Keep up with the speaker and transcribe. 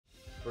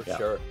For Yeah,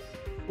 sure.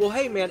 Well,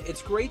 hey, man,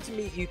 it's great to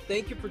meet you.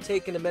 Thank you for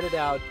taking a minute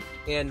out.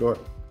 And sure.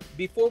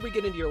 before we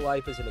get into your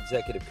life as an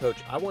executive coach,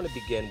 I want to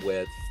begin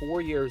with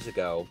 4 years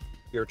ago,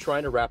 we were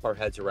trying to wrap our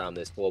heads around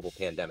this global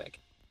pandemic,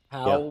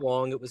 how Yeah.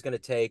 long it was going to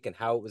take and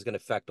how it was going to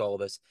affect all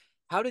of us.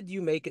 How did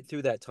you make it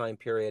through that time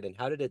period and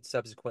how did it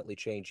subsequently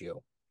change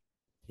you?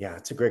 Yeah,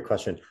 it's a great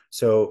question.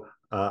 So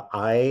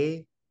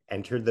I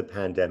entered the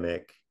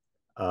pandemic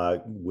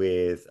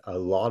with a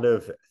lot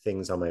of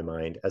things on my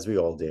mind, as we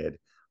all did.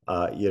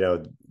 You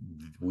know,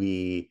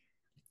 we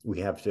we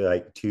have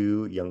like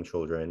two young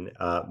children.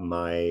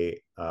 My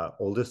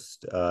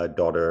oldest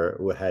daughter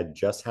who had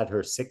just had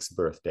her sixth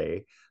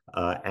birthday,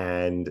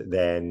 and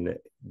then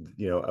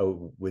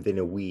within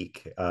a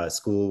week,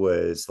 school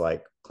was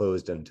like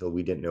closed until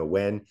we didn't know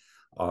when.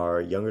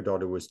 Our younger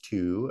daughter was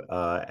two,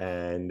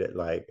 and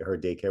like her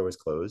daycare was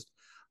closed.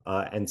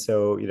 And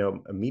so,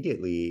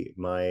 immediately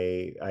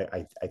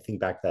I think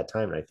back to that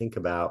time and I think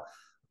about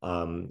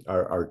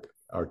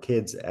our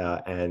kids,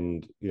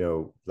 and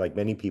like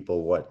many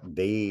people, what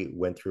they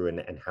went through,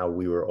 and how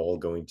we were all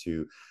going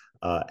to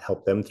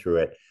help them through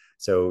it.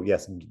 So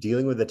yes,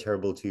 dealing with the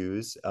terrible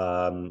twos,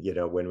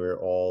 when we're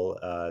all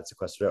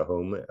sequestered at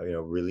home,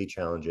 really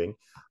challenging.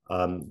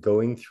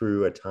 Going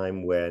through a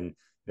time when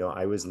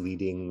I was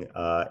leading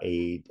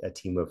a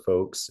team of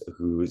folks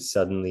who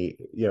suddenly,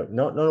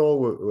 not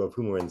all of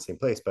whom were in the same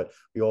place, but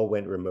we all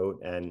went remote,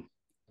 and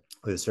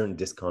with a certain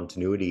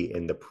discontinuity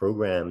in the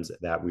programs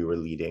that we were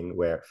leading,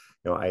 where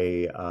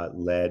I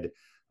led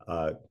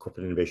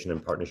corporate innovation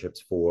and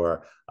partnerships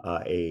for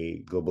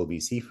a global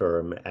VC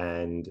firm,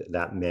 and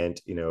that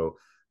meant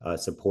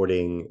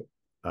supporting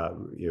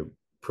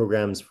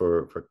programs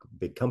for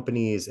big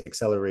companies,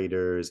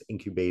 accelerators,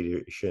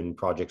 incubation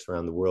projects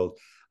around the world,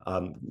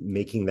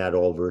 making that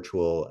all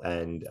virtual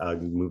and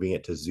moving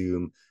it to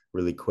Zoom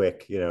really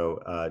quick,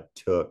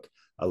 took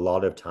a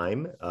lot of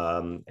time,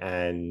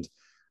 and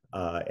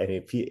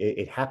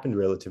it happened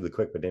relatively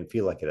quick, but didn't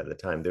feel like it at the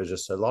time. There's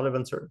just a lot of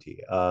uncertainty,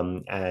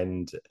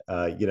 and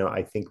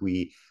I think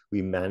we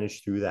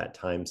managed through that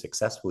time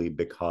successfully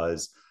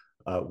because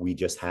we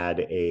just had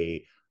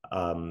an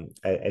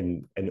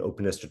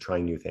openness to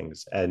trying new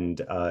things,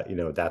 and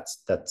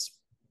that's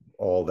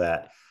all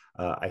that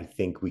I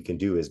think we can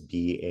do, is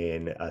be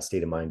in a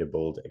state of mind of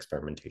bold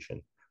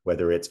experimentation.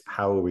 Whether it's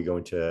how are we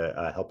going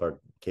to help our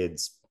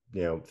kids,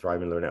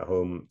 thrive and learn at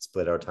home,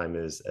 split our time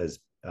as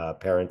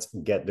parents,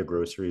 get the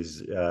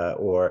groceries,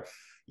 or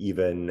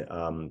even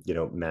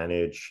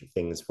manage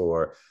things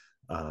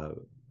uh,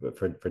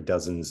 for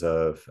dozens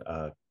of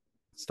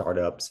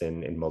startups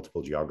in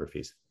multiple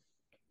geographies.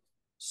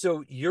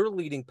 So you're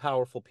leading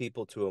powerful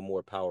people to a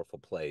more powerful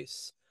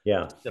place,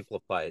 Yeah, to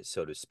simplify it,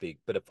 so to speak.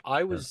 But if I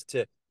yeah, was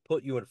to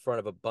put you in front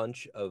of a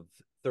bunch of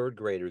third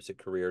graders at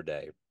career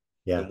day, and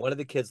yeah, one of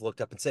the kids looked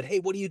up and said, "Hey,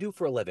 what do you do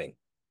for a living?"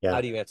 How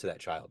yeah. do you answer that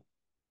child?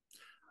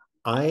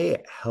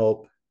 I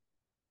help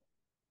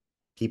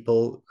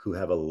people who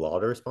have a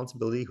lot of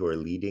responsibility, who are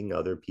leading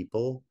other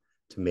people,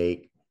 to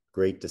make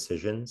great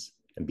decisions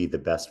and be the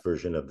best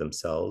version of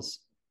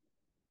themselves,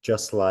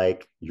 just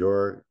like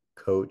your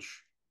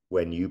coach,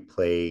 when you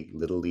play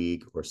little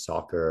league or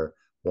soccer,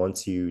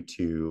 wants you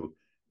to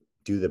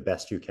do the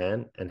best you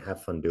can and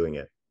have fun doing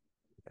it.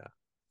 Yeah.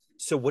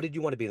 So what did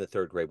you want to be in the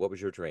third grade? What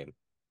was your dream?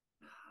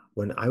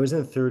 When I was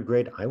in third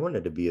grade, I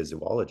wanted to be a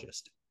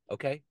zoologist.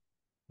 Okay.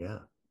 Yeah.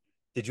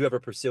 Did you ever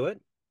pursue it?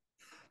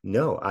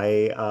 No,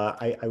 I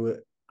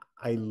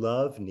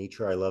love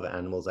nature. I love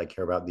animals. I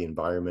care about the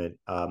environment.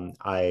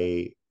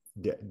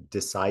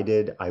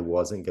 Decided I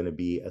wasn't going to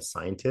be a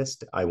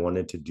scientist. I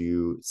wanted to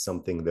do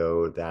something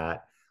though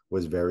that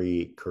was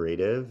very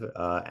creative,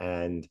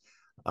 and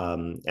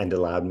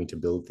allowed me to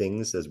build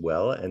things as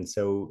well. And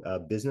so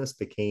business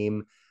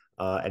became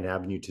an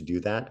avenue to do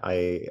that.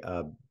 I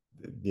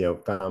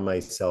found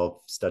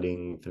myself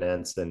studying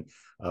finance and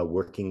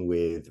working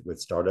with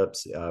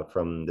startups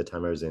from the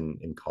time I was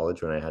in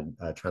college, when I had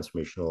a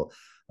transformational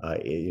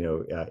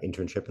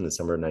internship in the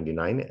summer of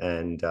 '99,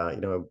 and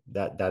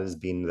that has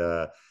been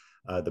the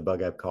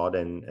bug I've caught,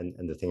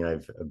 and the thing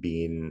I've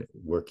been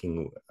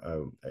working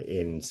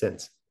in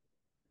since.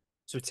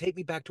 So take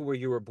me back to where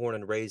you were born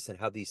and raised and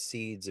how these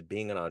seeds of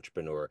being an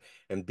entrepreneur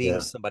and being Yeah,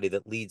 somebody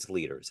that leads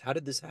leaders. How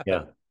did this happen?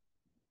 yeah.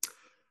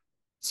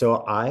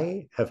 So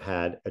I have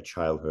had a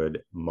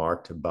childhood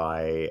marked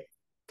by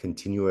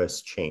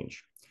continuous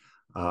change.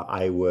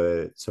 I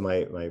was so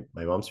my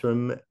mom's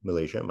from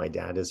Malaysia. My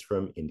dad is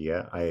from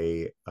India.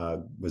 I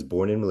was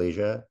born in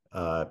Malaysia,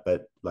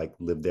 but like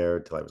lived there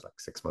till I was like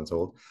 6 months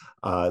old.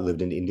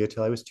 Lived in India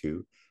till I was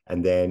two,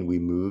 and then we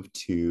moved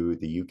to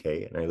the UK,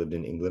 and I lived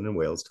in England and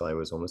Wales till I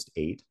was almost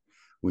eight.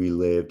 We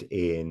lived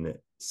in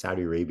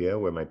Saudi Arabia,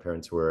 where my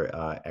parents were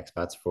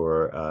expats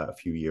for a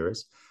few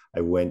years.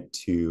 I went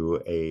to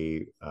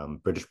a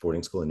British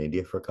boarding school in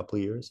India for a couple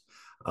of years.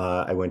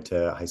 I went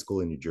to high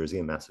school in New Jersey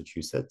and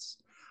Massachusetts.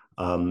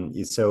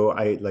 So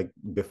I like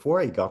before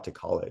I got to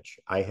college,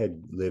 I had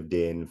lived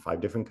in five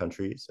different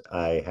countries.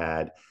 I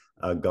had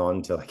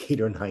gone to like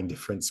eight or nine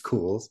different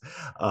schools.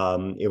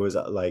 It was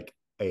like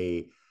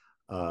a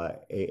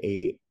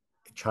a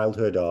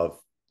childhood of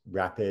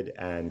rapid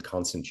and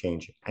constant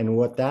change. And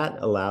what that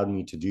allowed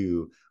me to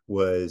do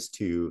was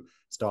to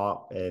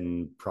stop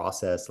and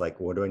process, like,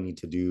 what do I need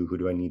to do? Who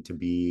do I need to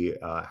be?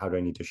 How do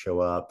I need to show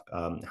up?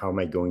 How am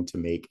I going to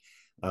make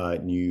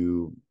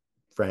new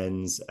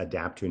friends,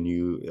 adapt to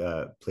new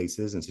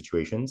places and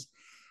situations?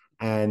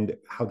 And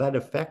how that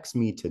affects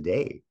me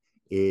today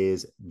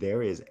is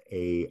there is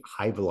a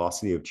high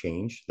velocity of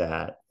change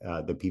that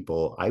the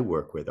people I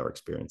work with are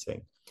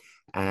experiencing.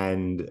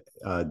 And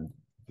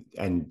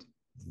and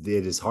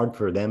it is hard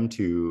for them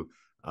to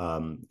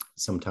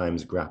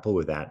sometimes grapple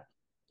with that.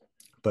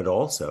 But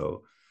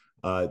also,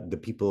 the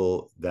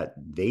people that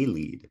they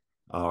lead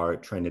are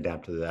trying to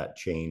adapt to that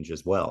change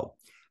as well.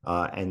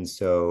 And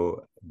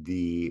so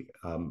the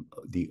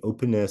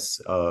openness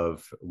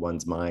of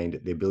one's mind,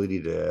 the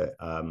ability to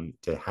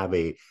have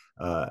a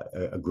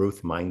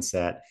growth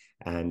mindset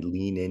and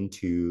lean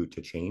into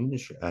to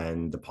change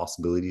and the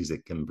possibilities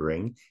it can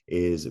bring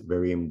is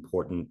very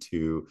important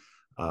to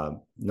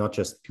not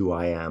just who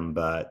I am,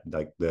 but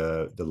like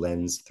the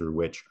lens through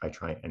which I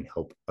try and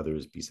help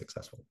others be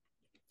successful.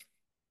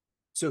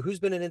 So, who's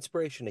been an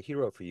inspiration, a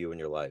hero for you in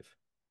your life?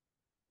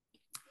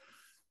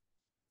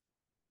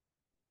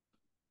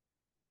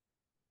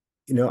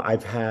 You know,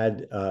 I've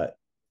had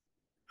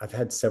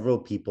several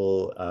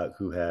people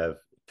who have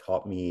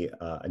taught me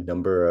a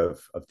number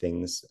of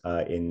things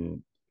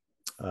in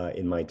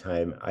my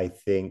time. I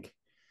think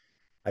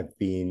I've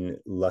been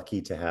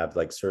lucky to have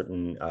like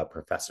certain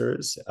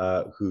professors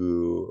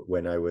who,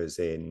 when I was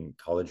in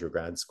college or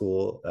grad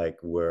school, like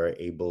were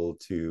able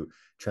to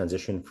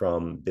transition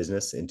from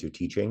business into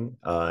teaching,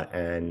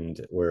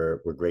 and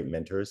were great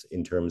mentors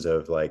in terms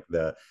of like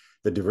the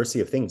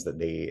diversity of things that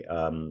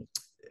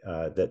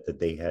that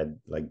they had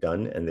like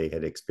done and they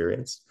had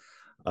experienced.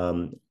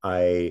 Um,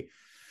 I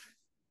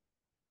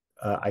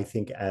I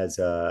think as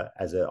an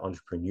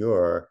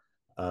entrepreneur,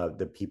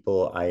 the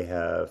people I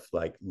have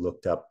like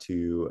looked up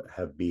to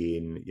have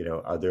been, you know,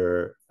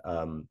 other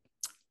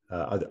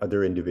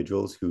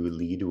individuals who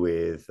lead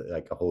with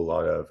like a whole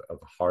lot of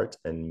heart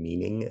and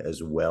meaning,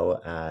 as well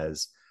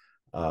as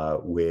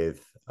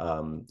with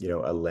you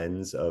know, a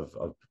lens of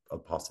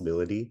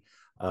possibility,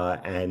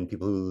 and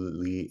people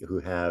who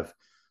have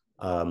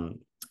you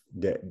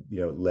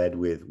know, led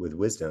with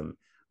wisdom.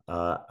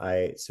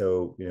 I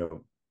so you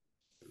know,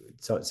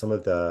 some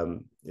of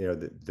the you know,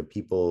 the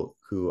people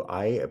who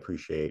I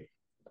appreciate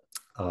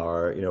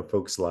are, you know,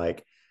 folks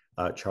like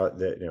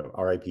you know,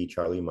 R.I.P.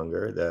 Charlie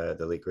Munger,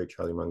 the late great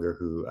Charlie Munger,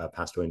 who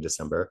passed away in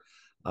December,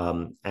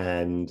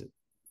 and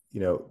you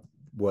know,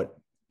 what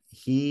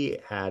he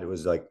had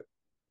was like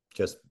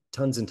just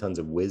tons and tons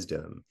of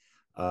wisdom,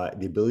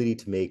 the ability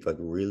to make like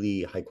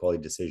really high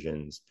quality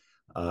decisions,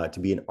 to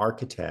be an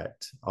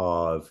architect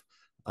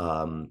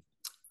um,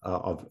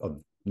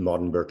 of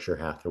modern Berkshire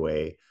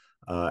Hathaway.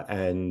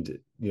 And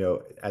you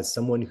know, as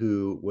someone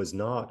who was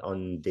not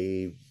on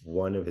day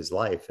one of his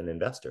life an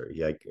investor,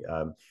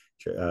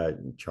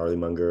 Charlie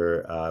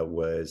Munger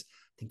was,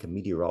 I think, a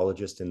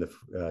meteorologist in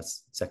the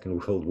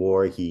Second World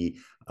War. He,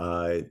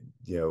 you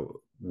know,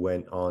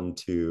 went on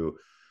to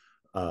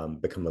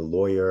become a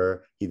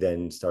lawyer. He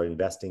then started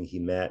investing. He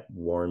met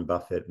Warren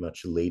Buffett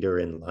much later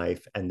in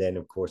life, and then,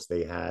 of course,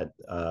 they had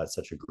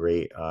such a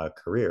great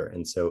career.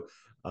 And so,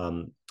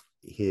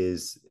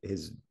 his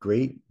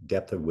great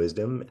depth of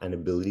wisdom and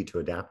ability to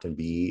adapt and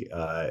be,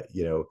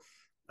 you know,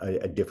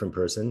 a different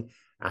person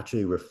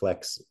actually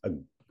reflects a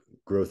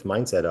growth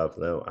mindset of,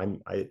 no,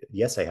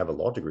 yes, I have a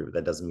law degree, but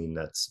that doesn't mean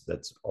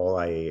that's all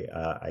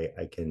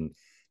I can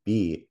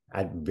be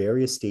at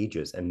various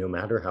stages. And no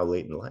matter how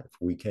late in life,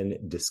 we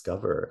can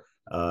discover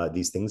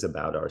these things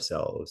about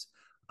ourselves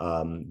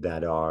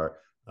that are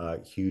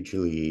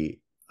hugely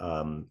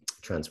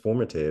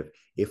transformative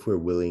if we're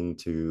willing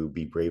to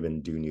be brave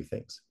and do new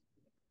things.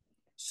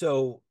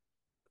 So,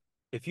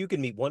 if you could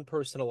meet one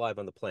person alive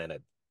on the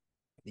planet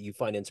that you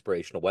find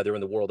inspirational, whether in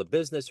the world of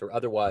business or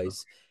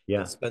otherwise, and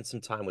Yeah, spend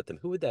some time with them,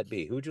 who would that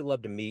be? Who would you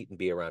love to meet and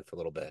be around for a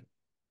little bit?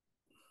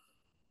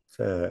 it's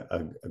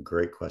a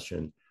great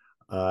question.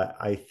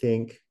 I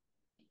think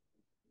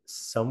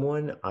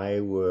someone I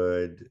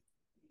would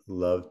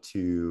love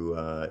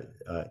to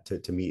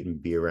meet and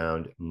be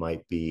around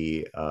might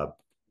be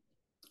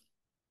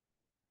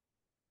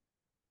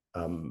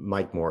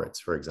Mike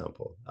Moritz, for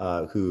example,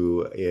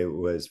 who it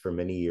was for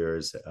many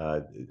years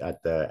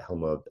at the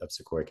helm of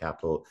Sequoia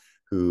Capital,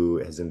 who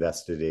has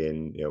invested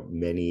in, you know,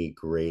 many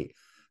great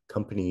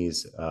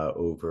companies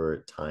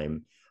over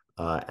time,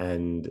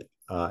 and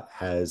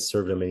has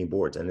served on many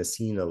boards and has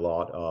seen a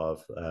lot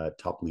of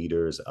top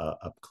leaders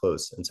up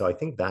close. And so I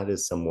think that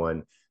is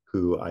someone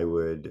who I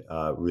would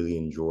really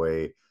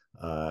enjoy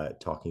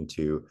talking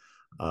to.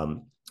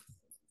 Um,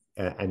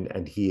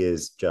 and he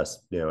is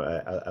just, you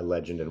know, a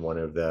legend and one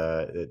of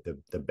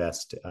the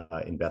best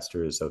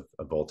investors of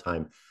all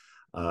time.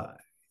 Uh,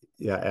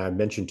 yeah, I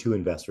mentioned two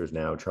investors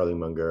now, Charlie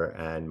Munger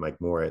and Mike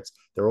Moritz.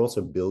 They're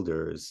also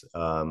builders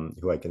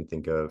who I can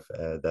think of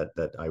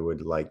that I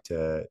would like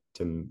to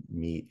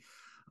meet.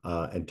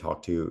 and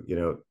talk to,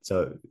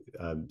 so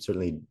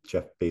certainly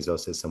Jeff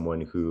Bezos is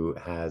someone who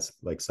has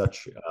like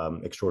such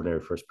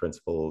extraordinary first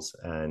principles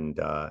and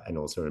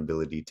also an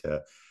ability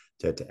to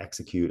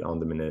execute on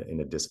them in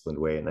a disciplined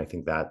way. And I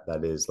think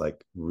that is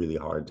like really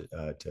hard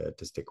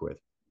to stick with.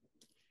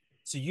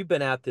 So you've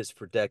been at this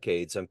for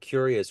decades. I'm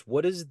curious,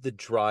 what is the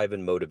drive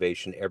and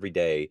motivation every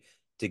day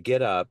to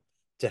get up,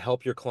 to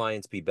help your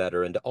clients be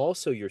better, and to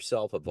also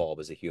yourself evolve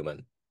as a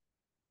human?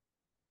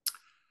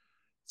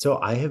 So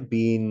I have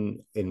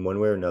been in one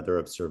way or another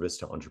of service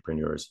to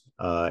entrepreneurs.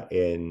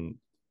 And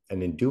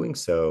in doing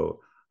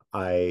so,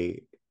 I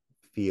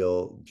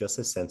feel just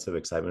a sense of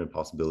excitement and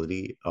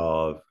possibility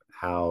of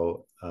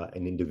how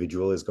an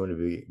individual is going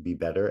to be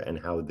better and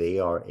how they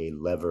are a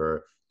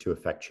lever to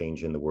affect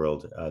change in the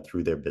world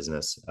through their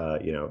business,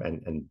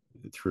 and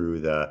through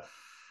the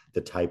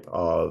type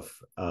of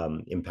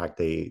impact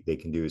they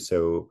can do.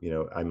 So,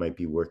 I might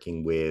be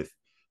working with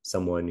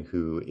someone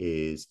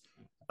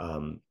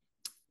um,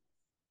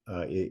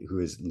 who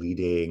is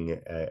leading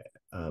a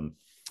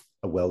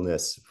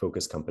wellness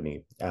focused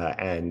company.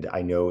 And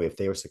I know if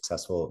they are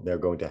successful, they're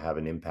going to have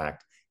an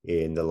impact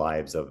in the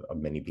lives of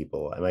many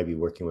people. I might be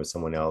working with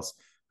someone else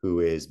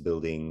who is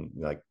building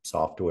like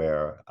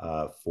software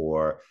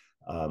for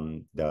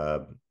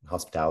the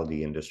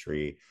hospitality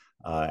industry.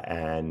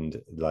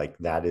 And like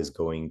that is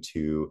going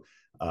to,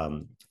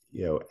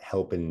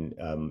 help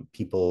in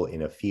people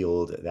in a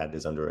field that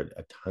is under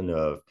a ton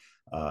of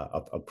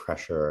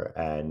pressure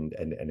and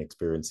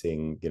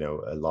experiencing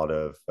a lot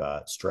of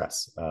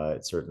stress,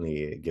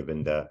 certainly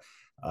given the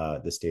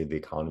state of the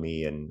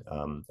economy and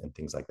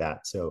things like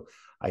that. So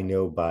I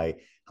know by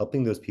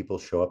helping those people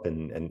show up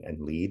and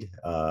lead,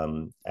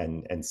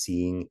 and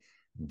seeing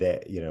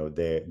that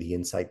the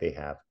insight they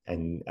have,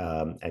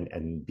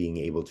 and being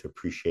able to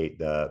appreciate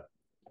the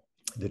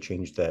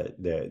change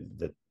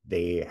that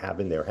they have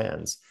in their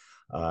hands,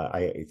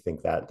 I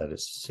think that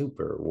is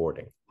super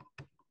rewarding.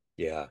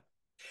 Yeah.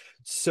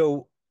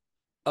 So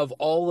of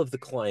all of the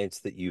clients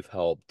that you've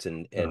helped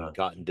and Uh,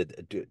 gotten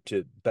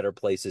to better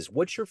places,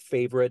 what's your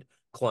favorite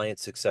client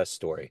success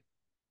story?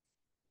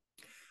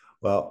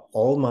 well,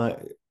 all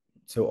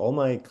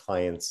my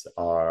clients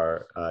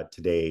are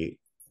today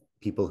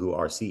people who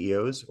are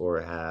CEOs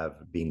or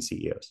have been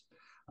CEOs.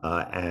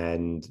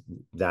 And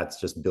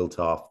that's just built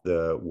off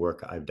the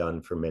work I've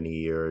done for many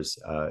years,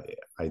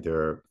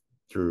 either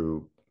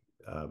through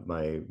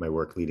my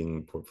work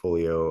leading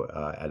portfolio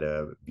at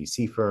a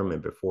VC firm,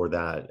 and before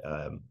that,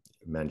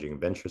 managing a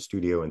venture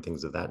studio and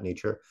things of that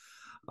nature.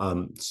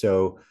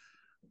 So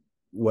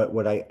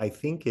what I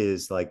think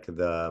is like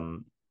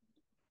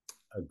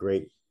a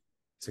great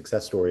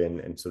success story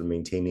and sort of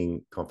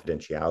maintaining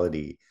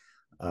confidentiality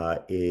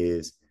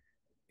is,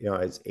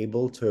 I was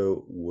able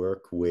to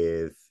work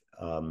with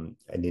an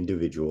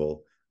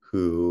individual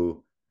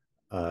who,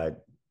 uh,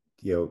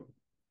 you know,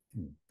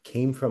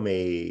 came from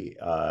a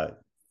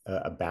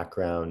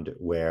background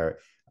where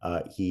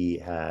he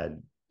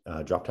had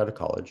dropped out of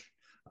college,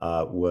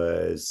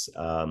 was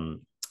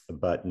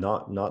but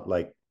not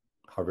like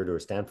Harvard or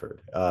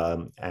Stanford,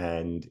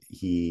 and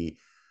he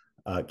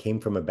came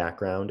from a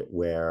background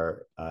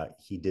where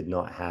he did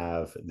not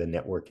have the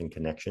network and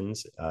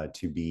connections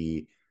to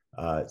be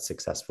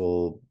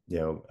successful,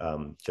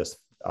 just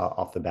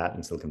off the bat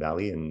in Silicon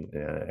Valley. And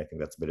I think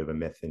that's a bit of a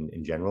myth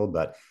in general,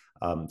 but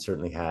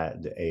certainly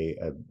had a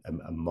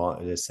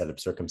set of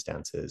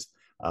circumstances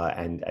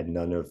and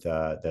none of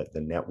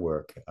the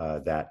network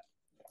that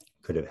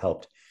could have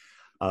helped.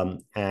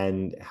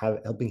 And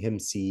helping him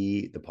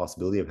see the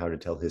possibility of how to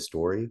tell his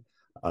story,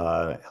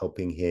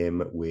 helping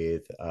him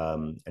with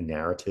a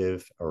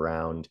narrative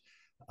around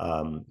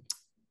um,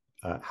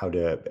 how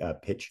to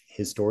pitch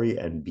his story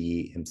and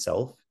be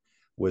himself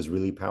was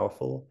really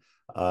powerful.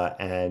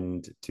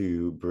 And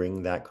to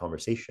bring that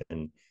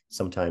conversation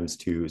sometimes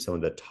to some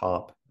of the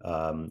top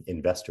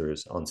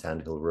investors on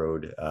Sand Hill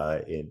Road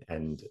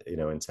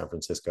in San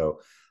Francisco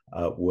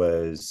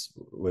was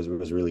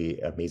really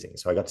amazing.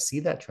 So I got to see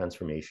that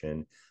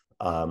transformation,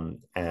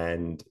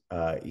 and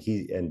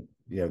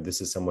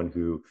this is someone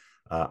who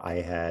I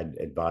had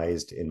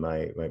advised in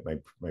my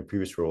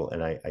previous role,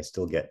 and I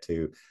still get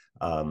to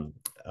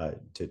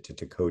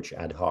coach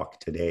ad hoc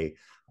today.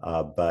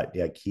 But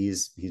yeah,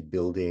 he's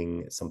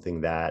building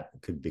something that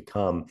could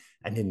become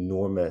an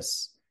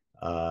enormous,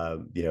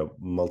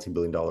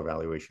 multi-billion-dollar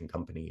valuation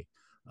company.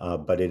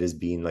 But it has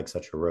been like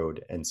such a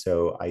road, and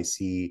so I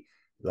see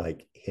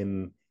like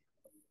him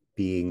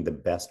being the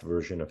best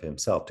version of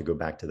himself, to go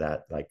back to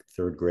that like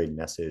third grade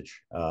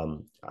message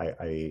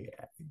I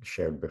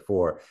shared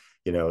before.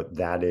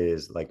 That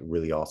is like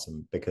really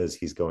awesome, because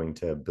he's going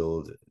to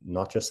build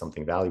not just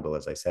something valuable,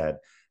 as I said,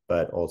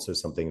 but also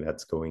something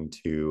that's going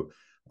to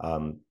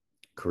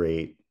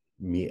create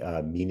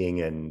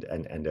meaning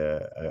and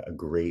a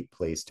great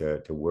place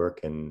to work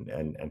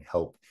and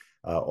help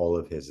all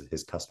of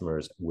his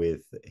customers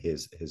with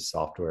his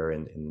software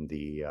in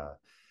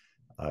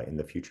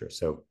the future.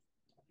 So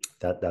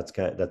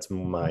that's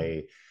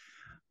my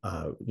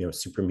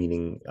super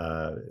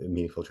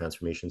meaningful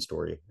transformation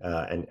story,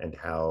 and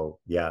how,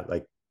 yeah,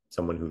 like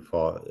someone who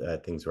thought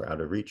things were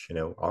out of reach,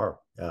 are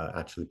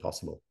actually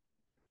possible.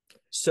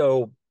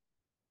 So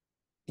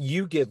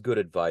you give good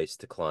advice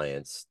to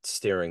clients,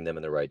 steering them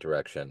in the right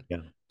direction. Yeah.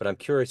 But I'm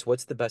curious,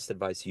 what's the best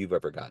advice you've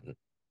ever gotten?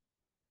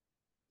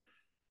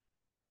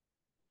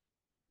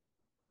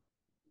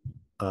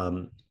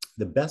 Um,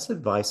 the best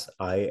advice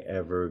I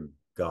ever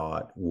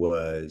got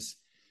was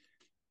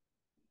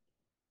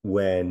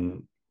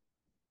when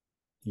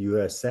you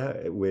are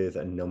set with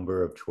a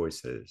number of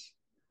choices,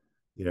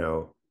 you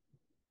know,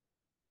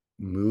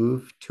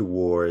 move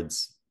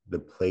towards the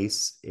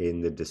place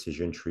in the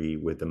decision tree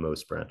with the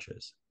most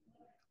branches.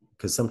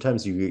 Because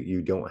sometimes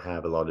you don't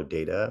have a lot of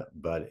data,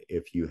 but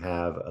if you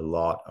have a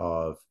lot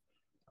of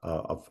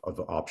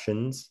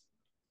options,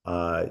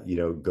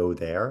 go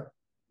there,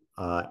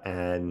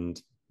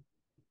 and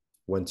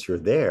once you're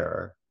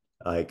there,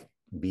 like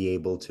be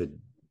able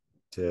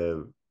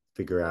to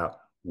figure out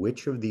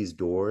which of these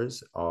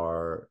doors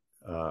are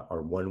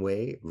one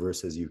way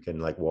versus you can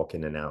like walk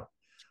in and out.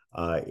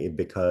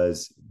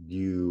 Because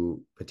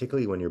you,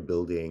 particularly when you're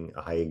building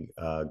a high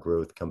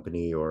growth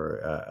company or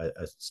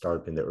a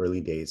startup in the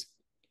early days,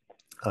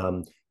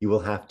 you will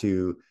have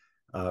to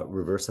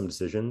reverse some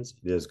decisions.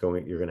 You're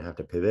going to have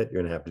to pivot.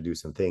 You're going to have to do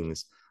some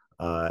things,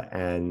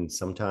 and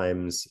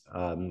sometimes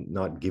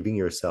not giving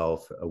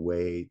yourself a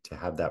way to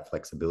have that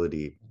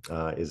flexibility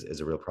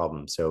is a real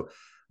problem. So,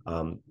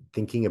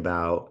 thinking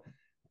about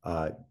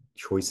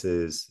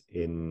choices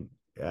in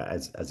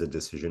as a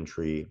decision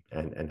tree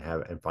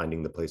and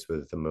finding the place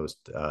with the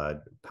most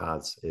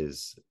paths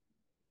is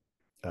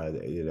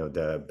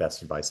the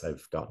best advice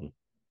I've gotten.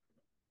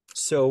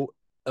 So,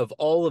 of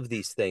all of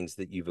these things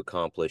that you've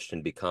accomplished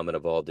and become and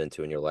evolved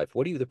into in your life,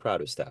 what are you the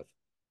proudest of?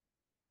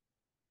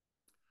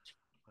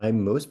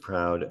 I'm most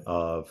proud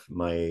of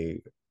my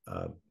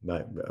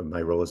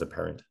role as a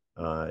parent.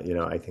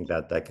 I think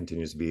that that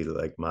continues to be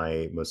like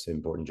my most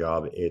important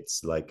job.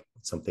 It's like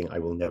something I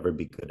will never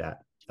be good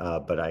at,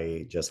 but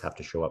I just have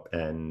to show up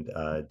and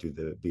do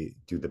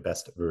the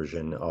best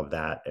version of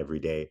that every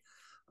day.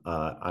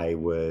 I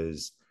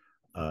was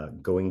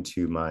going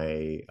to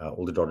my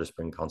older daughter's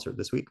spring concert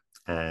this week,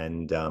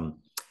 and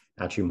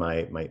actually,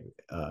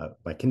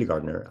 my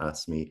kindergartner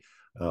asked me,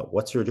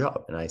 "What's your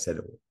job?" And I said,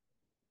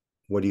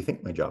 "What do you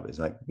think my job is?"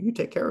 Like, "You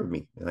take care of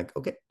me." And like,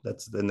 okay,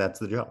 that's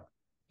the job.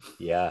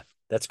 Yeah,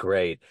 that's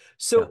great. Yeah,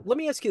 So let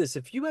me ask you this.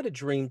 If you had a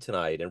dream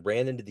tonight and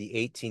ran into the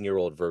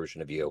 18-year-old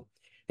version of you,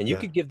 and you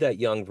yeah. could give that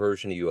young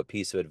version of you a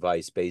piece of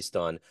advice based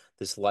on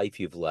this life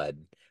you've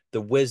led,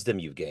 the wisdom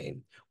you've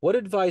gained, what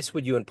advice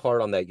would you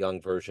impart on that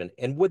young version?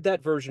 And would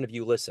that version of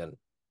you listen?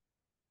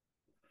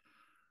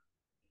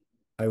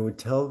 I would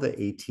tell the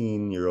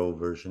 18-year-old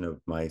version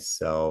of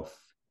myself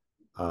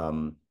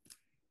um,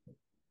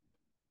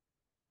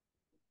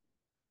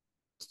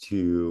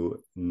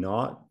 to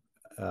not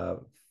uh,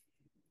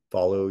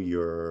 follow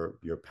your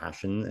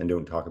passion and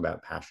don't talk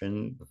about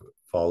passion.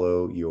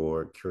 Follow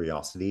your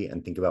curiosity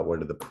and think about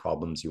what are the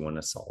problems you want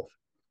to solve,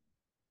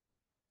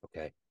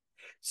 Okay.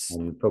 S-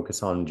 and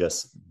focus on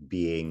just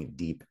being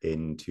deep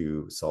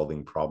into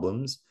solving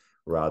problems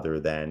rather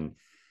than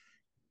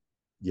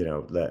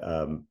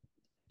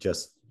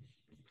just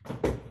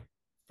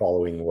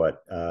following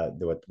what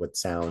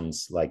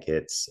sounds like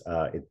it's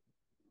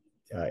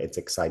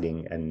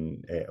exciting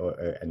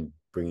and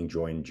bringing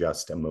joy in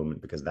just a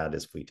moment, because that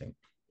is fleeting.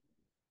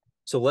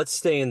 So let's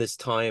stay in this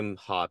time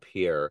hop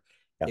here.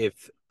 Yeah.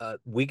 If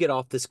we get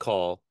off this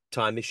call,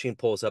 time machine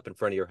pulls up in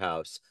front of your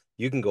house,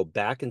 you can go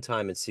back in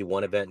time and see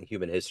one event in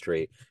human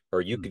history,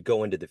 or you could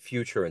go into the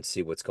future and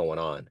see what's going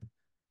on.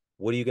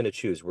 What are you going to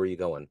choose? Where are you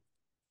going?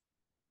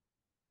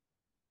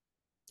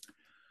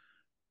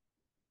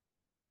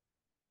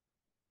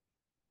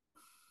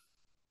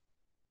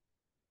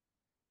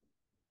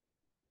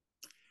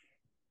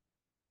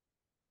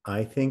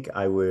 I think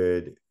I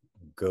would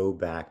go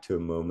back to a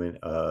moment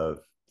of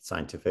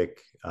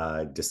scientific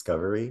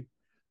discovery.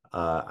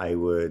 I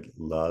would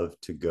love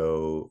to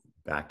go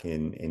back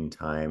in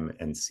time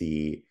and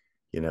see,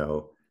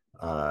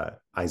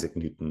 Isaac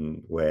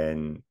Newton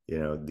when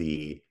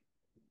the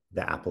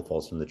apple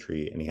falls from the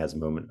tree and he has a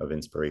moment of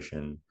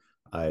inspiration.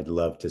 I'd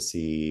love to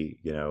see,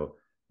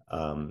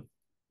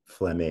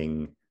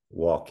 Fleming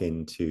walk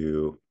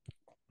into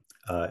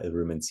a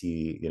room and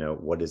see,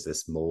 what is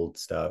this mold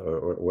stuff,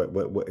 or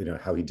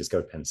what how he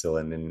discovered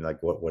penicillin and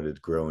like what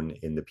had grown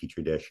in the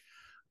petri dish.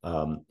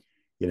 Um,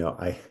 you know,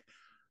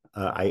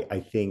 I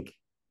think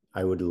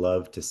I would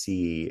love to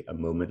see a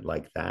moment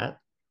like that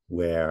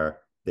where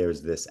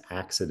there's this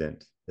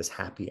accident, this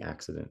happy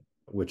accident,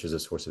 which is a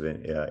source of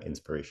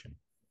inspiration.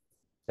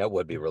 That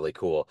would be really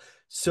cool. Yeah.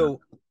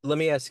 So let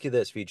me ask you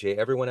this, Vijay.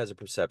 Everyone has a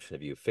perception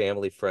of you,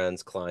 family,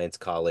 friends, clients,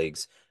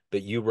 colleagues,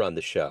 but you run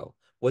the show.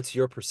 What's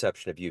your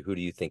perception of you? Who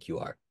do you think you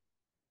are?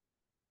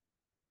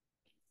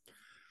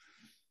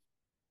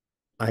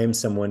 I am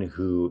someone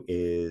who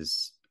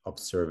is of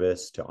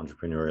service to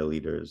entrepreneurial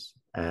leaders,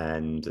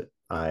 and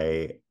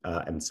I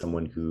am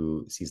someone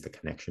who sees the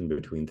connection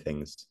between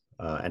things,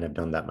 and I've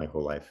done that my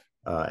whole life.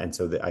 And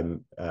so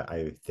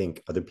I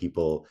think other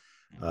people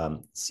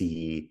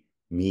see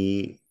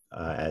me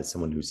as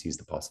someone who sees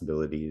the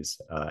possibilities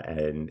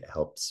and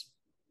helps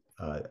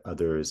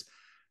others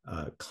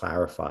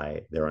clarify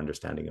their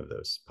understanding of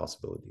those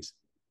possibilities.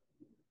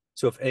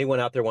 So if anyone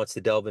out there wants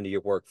to delve into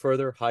your work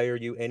further, hire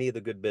you, any of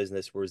the good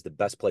business, where's the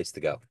best place to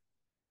go?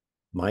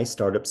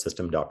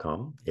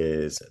 MyStartupSystem.com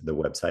is the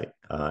website,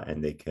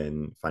 and they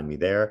can find me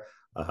there.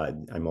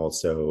 I'm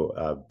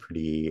also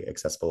pretty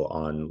accessible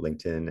on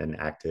LinkedIn and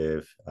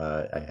active.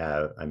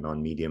 I'm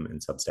on Medium and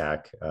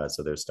Substack,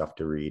 so there's stuff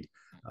to read.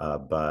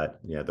 But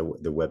yeah, the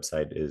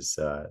website is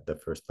the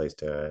first place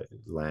to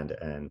land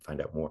and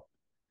find out more.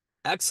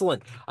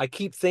 Excellent. I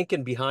keep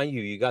thinking behind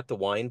you, you got the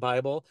wine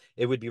Bible.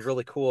 It would be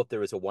really cool if there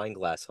was a wine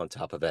glass on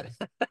top of it.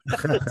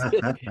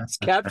 It's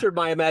captured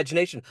my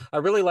imagination. I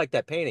really like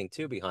that painting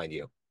too behind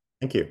you.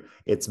 Thank you.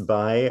 It's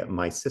by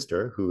my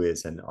sister, who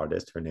is an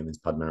artist. Her name is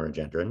Padma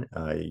Rajendran.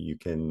 You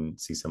can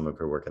see some of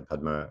her work at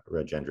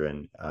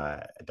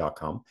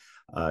padmarajendran.com.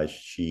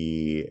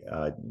 She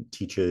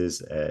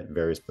teaches at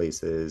various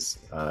places,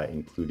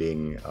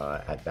 including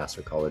at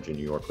Vassar College in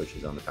New York, where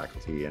she's on the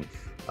faculty. And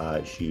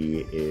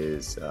she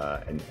is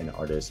an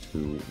artist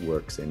who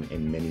works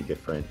in many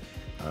different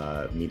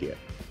media.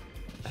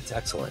 That's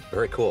excellent.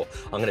 Very cool.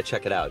 I'm going to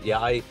check it out.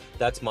 Yeah,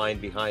 that's mine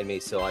behind me.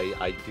 So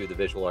I do the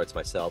visual arts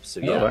myself. So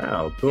yeah. Oh,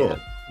 wow. Cool. Yeah,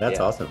 That's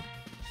yeah. awesome.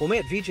 Well,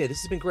 man, Vijay,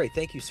 this has been great.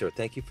 Thank you, sir.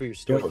 Thank you for your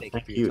story. Yo, Thank you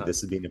thank for your you. time. This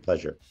has been a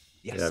pleasure.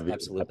 Yes, Yeah,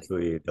 absolutely.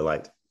 absolutely a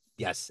delight.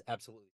 Yes, absolutely.